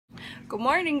Good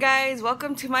morning, guys.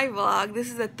 Welcome to my vlog. This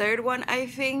is the third one, I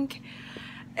think,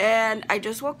 and I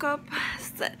just woke up.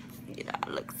 So, you know, I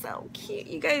look so cute.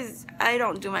 You guys, I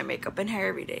don't do my makeup and hair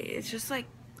every day. It's just like,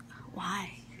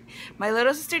 why? My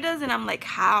little sister does, and I'm like,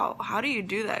 how do you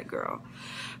do that, girl?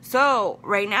 So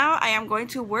right now I am going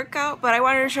to work out, but I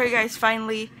wanted to show you guys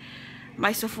finally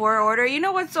my Sephora order. You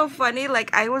know what's so funny?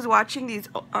 Like, I was watching these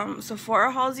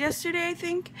Sephora hauls yesterday, I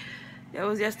think. It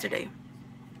was yesterday.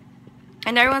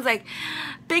 And everyone's like,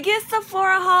 biggest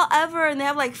Sephora haul ever, and they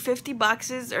have like 50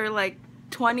 boxes or like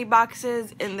 20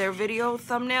 boxes in their video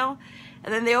thumbnail,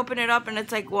 and then they open it up and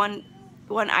it's like one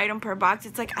item per box.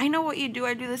 It's like, I know what you do.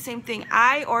 I do the same thing.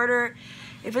 I order,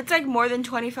 if it's like more than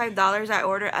 $25, I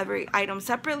order every item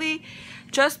separately,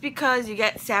 just because you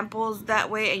get samples that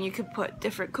way and you can put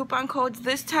different coupon codes.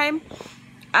 This time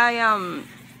I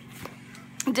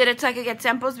did it so I could get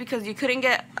samples because you couldn't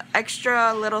get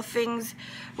extra little things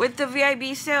with the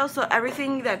VIB sale, so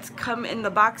everything that's come in the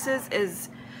boxes is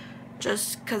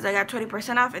just because I got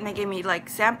 20% off, and they gave me like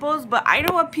samples. But I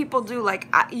know what people do.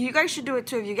 Like, you guys should do it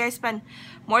too. If you guys spend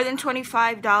more than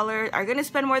 $25, are gonna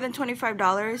spend more than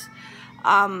 $25,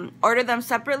 order them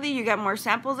separately. You get more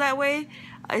samples that way.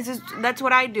 That's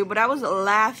what I do. But I was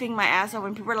laughing my ass off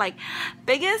when people were like,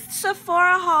 biggest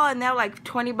Sephora haul, and they have like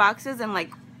 20 boxes, and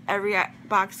like every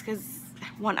box because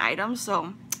one item.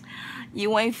 So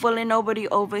you ain't fooling nobody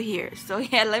over here. So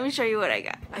yeah, let me show you what I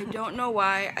got. I don't know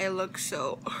why I look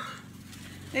so,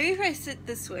 maybe if I sit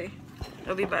this way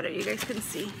it'll be better. You guys can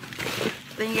see.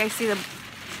 Then you guys see the,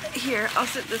 here, I'll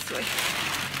sit this way.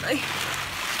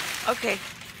 Okay,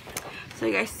 so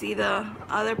you guys see the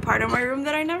other part of my room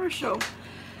that I never show.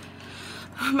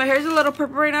 My hair's a little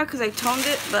purple right now because I toned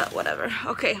it, but whatever.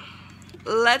 Okay,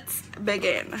 let's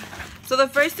begin. So the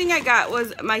first thing I got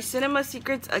was my Cinema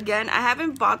Secrets. Again, I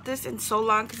haven't bought this in so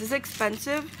long because it's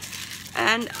expensive,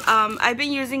 and I've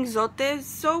been using Zote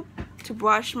soap to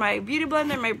wash my beauty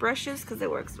blender and my brushes because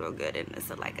it works real good, and it's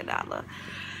like $1.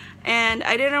 And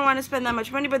I didn't want to spend that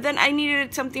much money, but then I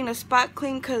needed something to spot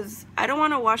clean because I don't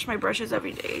want to wash my brushes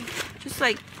every day. Just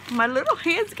like, my little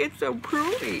hands get so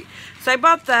pretty. So I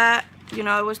bought that. You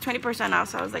know, it was 20% off,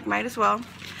 so I was like, might as well.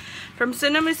 From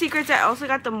Cinema Secrets, I also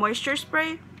got the moisture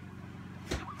spray.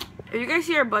 If you guys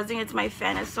hear buzzing, it's my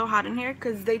fan. It's so hot in here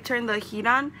because they turn the heat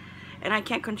on and I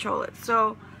can't control it.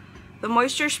 So the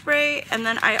moisture spray, and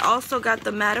then I also got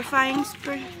the mattifying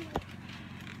spray.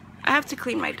 I have to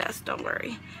clean my desk, don't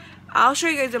worry. I'll show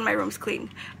you guys when my room's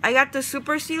clean. I got the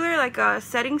super sealer, like a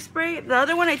setting spray. The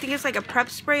other one I think is like a prep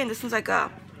spray, and this one's like a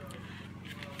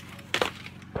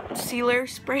sealer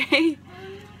spray.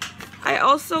 I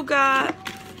also got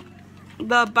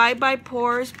the Bye Bye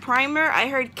Pores primer. I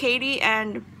heard Katie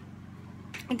and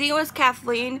I think it was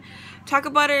Kathleen talk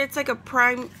about it. It's like a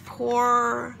prime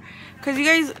pore, because you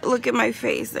guys look at my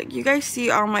face, like you guys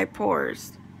see all my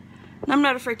pores, and I'm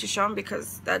not afraid to show them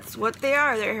because that's what they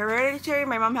are. They're hereditary.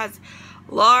 My mom has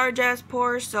large ass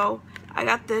pores, so I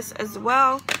got this as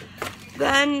well.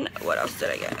 Then what else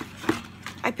did I get?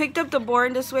 I picked up the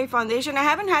Born This Way foundation. I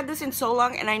haven't had this in so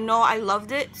long, and I know I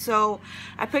loved it, so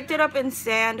I picked it up in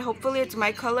sand. Hopefully it's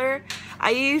my color. I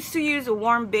used to use a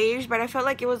warm beige, but I felt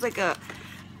like it was like a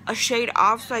shade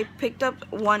off, so I picked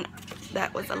up one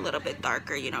that was a little bit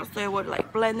darker, you know, so it would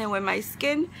like blend in with my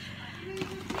skin.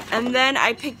 And then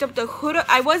I picked up the Huda.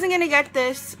 I wasn't gonna get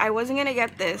this,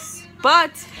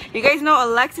 but you guys know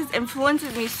Alexis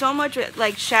influences me so much with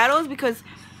like shadows, because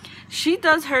she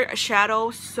does her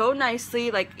shadow so nicely.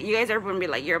 Like, you guys are gonna be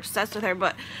like, you're obsessed with her,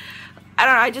 but I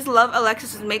don't know, I just love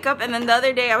Alexis's makeup. And then the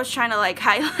other day I was trying to like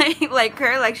highlight like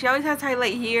her. Like, she always has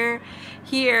highlight here,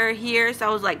 here, so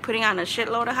I was like putting on a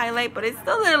shitload of highlight, but it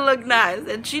still didn't look nice.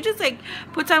 And she just like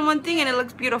puts on one thing and it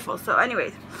looks beautiful. So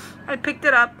anyways, I picked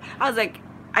it up. I was like,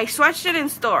 I swatched it in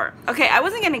store. Okay, I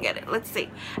wasn't gonna get it. Let's see.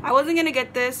 I wasn't gonna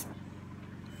get this.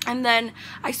 And then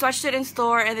I swatched it in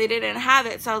store and they didn't have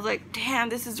it. So I was like, damn,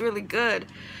 this is really good.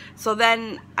 So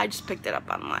then I just picked it up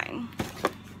online.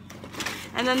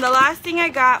 And then the last thing I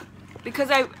got, because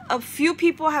a few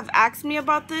people have asked me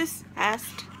about this, is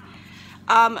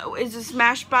the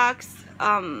Smashbox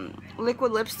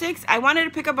liquid lipsticks. I wanted to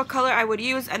pick up a color I would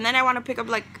use, and then I want to pick up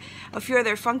like a few of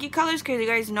their funky colors, because you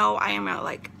guys know I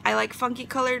like funky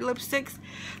colored lipsticks.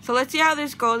 So let's see how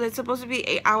this goes. It's supposed to be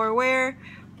 8-hour wear.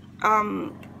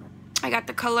 I got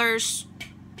the colors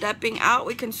stepping out.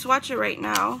 We can swatch it right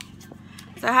now.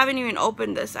 So I haven't even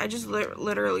opened this. I just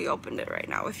literally opened it right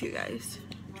now with you guys.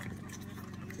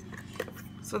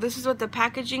 So this is what the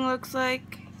packaging looks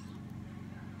like.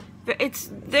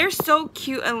 They're so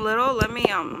cute and little. Let me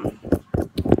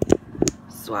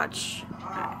swatch.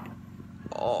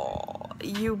 Oh,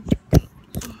 you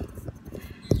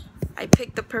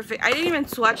pick the perfect. I didn't even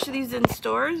swatch these in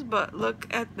stores, but look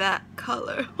at that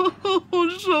color.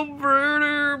 It's so pretty.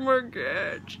 Oh my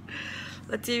gosh.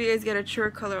 Let's see if you guys get a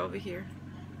truer color over here.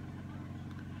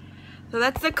 So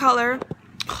that's the color.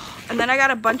 And then I got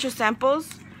a bunch of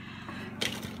samples,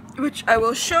 which I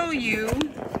will show you.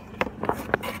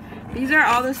 These are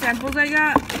all the samples I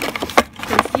got.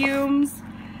 Perfumes,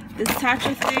 this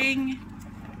Snachat thing,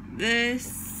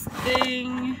 this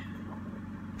thing.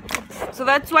 So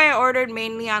that's why I ordered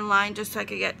mainly online, just so I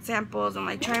could get samples and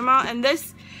like try them out. And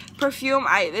this perfume,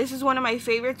 this is one of my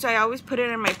favorites, so I always put it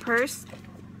in my purse.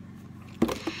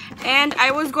 And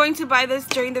I was going to buy this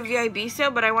during the VIB sale,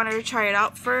 but I wanted to try it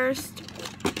out first.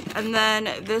 And then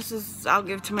this is, I'll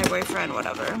give to my boyfriend,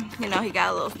 whatever. You know, he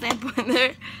got a little sample in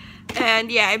there.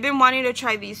 And yeah, I've been wanting to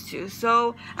try these two.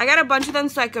 So I got a bunch of them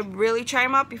so I could really try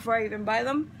them out before I even buy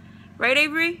them. Right,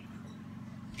 Avery?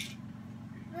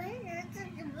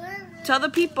 Tell the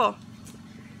people.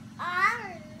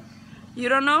 You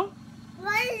don't know?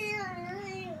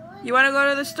 You want to go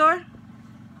to the store?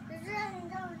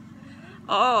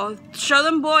 Oh, show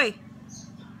them boy.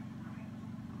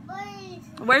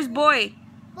 Where's boy?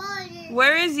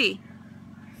 Where is he?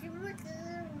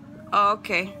 Oh,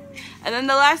 okay. And then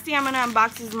the last thing I'm going to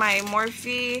unbox is my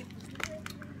Morphe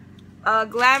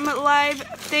Glam Live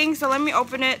thing. So let me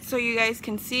open it so you guys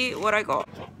can see what I got.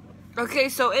 Okay,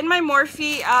 so in my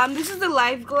Morphe, this is the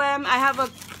Live Glam. I have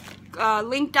a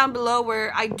link down below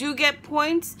where I do get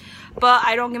points, but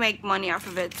I don't make money off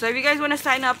of it. So if you guys want to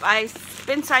sign up, I've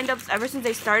been signed up ever since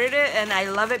they started it, and I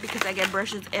love it because I get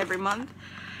brushes every month.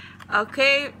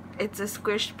 Okay, it's a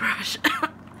squished brush.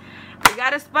 I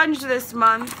got a sponge this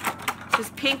month. It's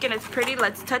pink and it's pretty.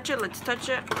 Let's touch it. Let's touch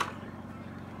it.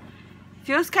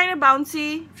 Feels kind of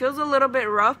bouncy. Feels a little bit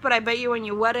rough, but I bet you when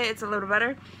you wet it, it's a little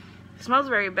better. It smells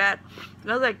very bad. It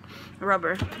smells like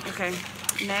rubber. Okay,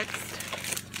 next.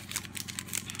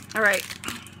 Alright.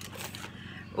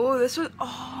 Oh, this one.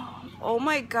 Oh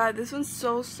my god, this one's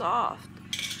so soft.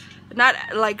 Not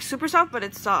like super soft, but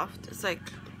it's soft. It's like,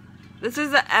 this is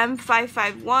the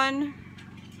M551.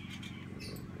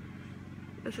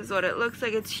 This is what it looks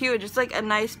like. It's huge. It's like a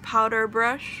nice powder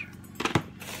brush.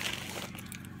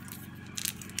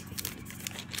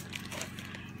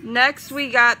 Next we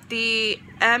got the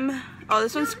oh,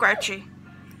 this one's scratchy.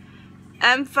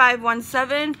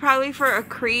 M517, probably for a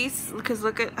crease, because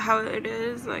look at how it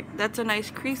is. Like, that's a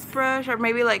nice crease brush, or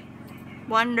maybe like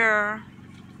Wonder.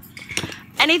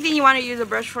 Anything you want to use a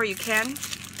brush for, you can. I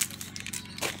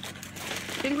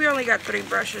think we only got 3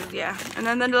 brushes, yeah. And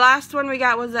then the last one we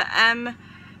got was the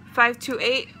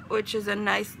M528, which is a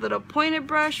nice little pointed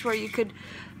brush where you could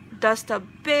dust up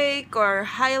bake or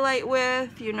highlight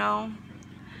with, you know,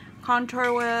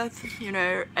 contour with, you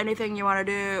know, anything you want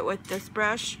to do with this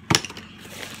brush.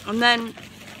 And then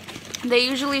they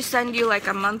usually send you like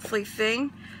a monthly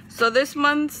thing. So this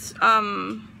month's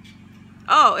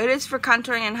oh, it is for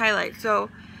contouring and highlight.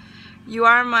 So you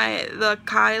are the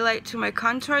highlight to my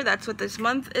contour. That's what this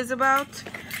month is about.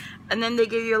 And then they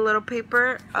give you a little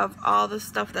paper of all the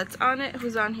stuff that's on it.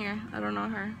 Who's on here? I don't know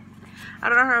her. I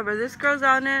don't know her, but this girl's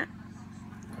on it.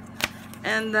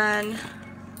 And then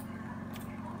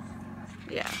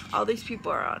yeah, all these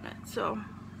people are on it. So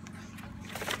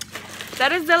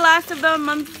that is the last of the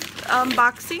month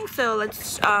unboxing. So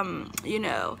let's you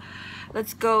know,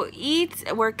 let's go eat,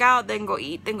 work out, then go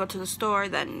eat, then go to the store,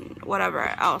 then whatever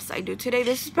else I do today.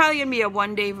 This is probably gonna be a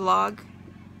one-day vlog,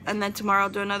 and then tomorrow I'll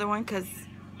do another one because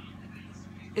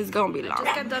it's gonna be long. I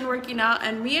just got done working out,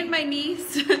 and me and my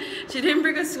niece, she didn't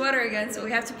bring a sweater again, so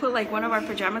we have to put like one of our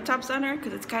pajama tops on her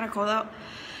because it's kind of cold out.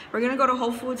 We're gonna go to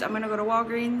Whole Foods. I'm gonna go to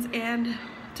Walgreens and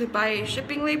to buy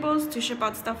shipping labels to ship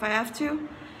out stuff I have to.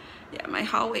 Yeah, my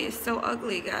hallway is so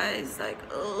ugly, guys. Like,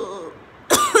 ugh.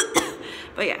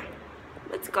 But yeah,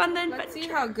 let's go and then let's see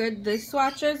how good this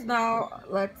swatch is. Now,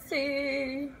 let's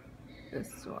see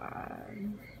this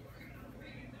one.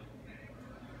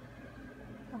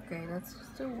 Okay, let's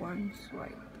just do one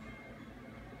swipe.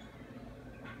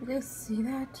 You guys see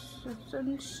that? It's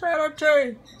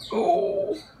insanity.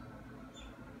 Oh.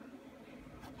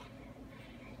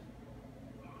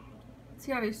 Let's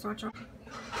see how they swatch up.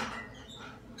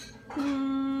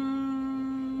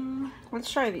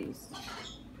 Let's try these.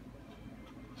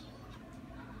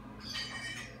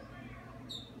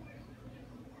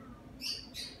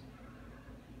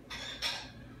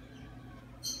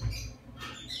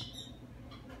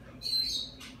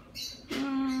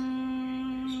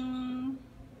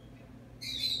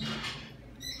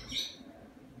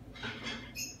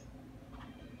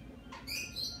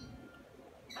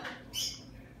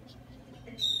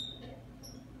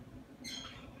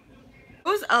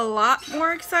 a lot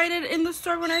more excited in the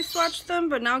store when I swatched them,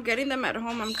 but now getting them at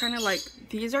home, I'm kind of like,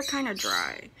 these are kind of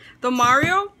dry. The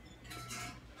Mario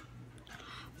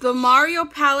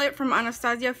palette from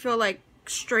Anastasia feel like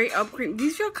straight up cream.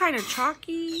 These feel kind of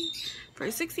chalky for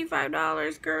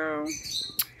 $65, girl.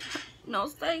 No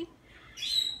say.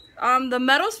 The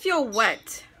metals feel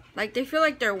wet. Like they feel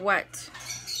like they're wet.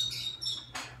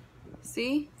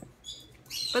 See?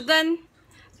 But then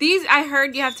these, I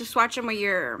heard you have to swatch them with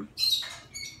your,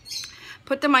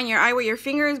 put them on your eye with your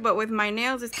fingers, but with my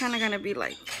nails it's kind of gonna be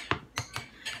like,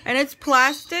 and it's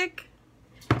plastic,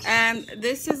 and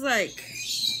this is like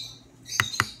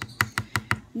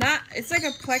not, it's like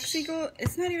a plexiglass,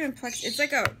 it's not even plex, it's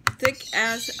like a thick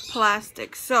ass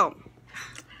plastic. So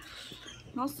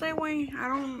no say way,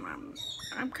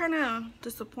 I'm kind of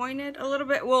disappointed a little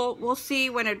bit. We'll see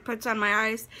when it puts on my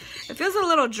eyes. It feels a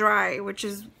little dry, which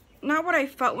is not what I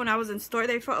felt when I was in store.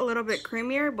 They felt a little bit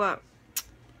creamier, but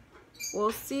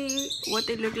we'll see what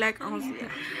they look like on,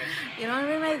 you know,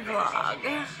 in my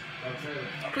vlog.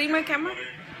 Clean my camera.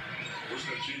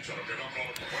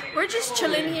 We're just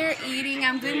chilling here eating.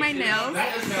 I'm doing my nails,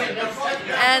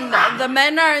 and the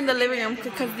men are in the living room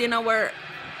because, you know, we're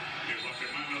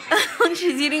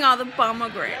she's eating all the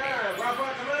pomegranates.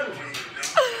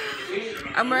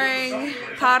 I'm wearing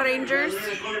Power Rangers.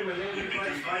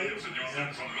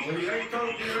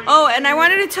 Oh, and I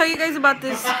wanted to tell you guys about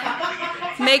this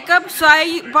makeup. So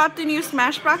I bought the new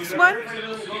Smashbox one,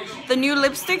 the new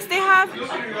lipsticks they have.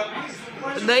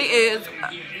 They is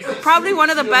probably one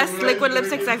of the best liquid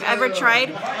lipsticks I've ever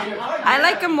tried. I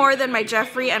like them more than my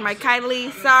Jeffree and my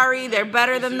Kylie. Sorry, they're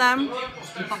better than them.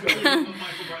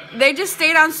 They just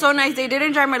stayed on so nice. They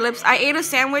didn't dry my lips. I ate a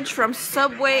sandwich from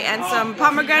Subway and some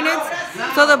pomegranates,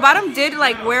 so the bottom did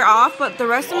like wear off, but the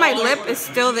rest of my lip is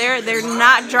still there. They're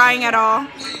not drying at all.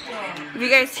 If you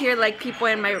guys hear like people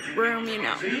in my room, you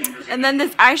know. And then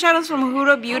this eyeshadow is from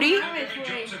Huda Beauty.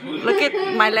 Look at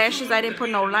my lashes. I didn't put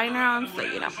no liner on, so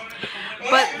you know.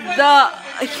 But the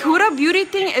Huda Beauty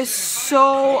thing is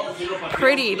so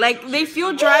pretty. Like they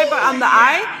feel dry, but on the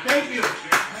eye,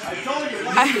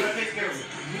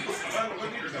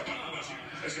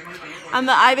 on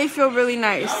the eye they feel really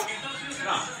nice.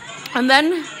 And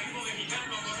then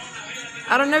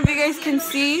I don't know if you guys can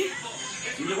see,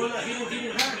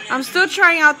 I'm still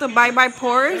trying out the Bye Bye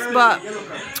Pores, but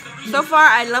so far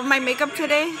I love my makeup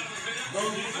today.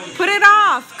 Put it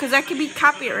off because that could be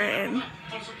copywritten.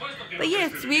 But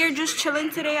yes, we are just chilling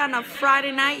today on a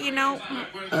Friday night, you know.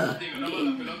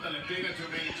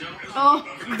 Oh,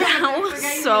 that was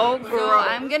so gross. So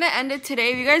I'm gonna end it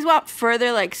today. If you guys want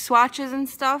further like swatches and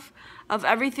stuff of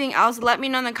everything else, let me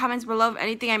know in the comments below of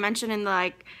anything I mentioned in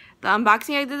the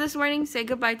unboxing I did this morning. Say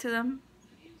goodbye to them.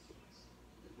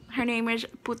 Her name is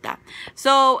Puta.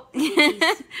 So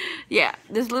yeah,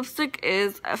 this lipstick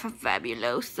is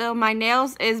fabulous. So my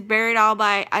nails is Buried All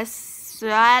by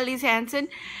Alice Hansen.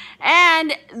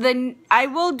 And then I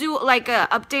will do like a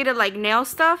updated like nail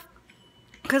stuff,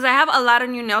 because I have a lot of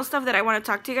new nail stuff that I want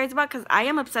to talk to you guys about, because I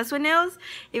am obsessed with nails.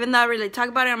 Even though I really talk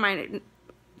about it on my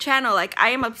channel, like I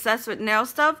am obsessed with nail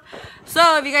stuff.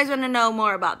 So if you guys want to know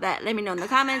more about that, let me know in the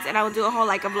comments, and I will do a whole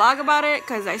like a vlog about it,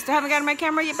 because I still haven't gotten my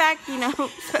camera yet back, you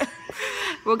know.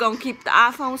 We're gonna keep the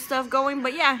iPhone stuff going.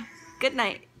 But yeah, good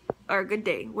night or good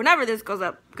day whenever this goes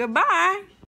up. Goodbye.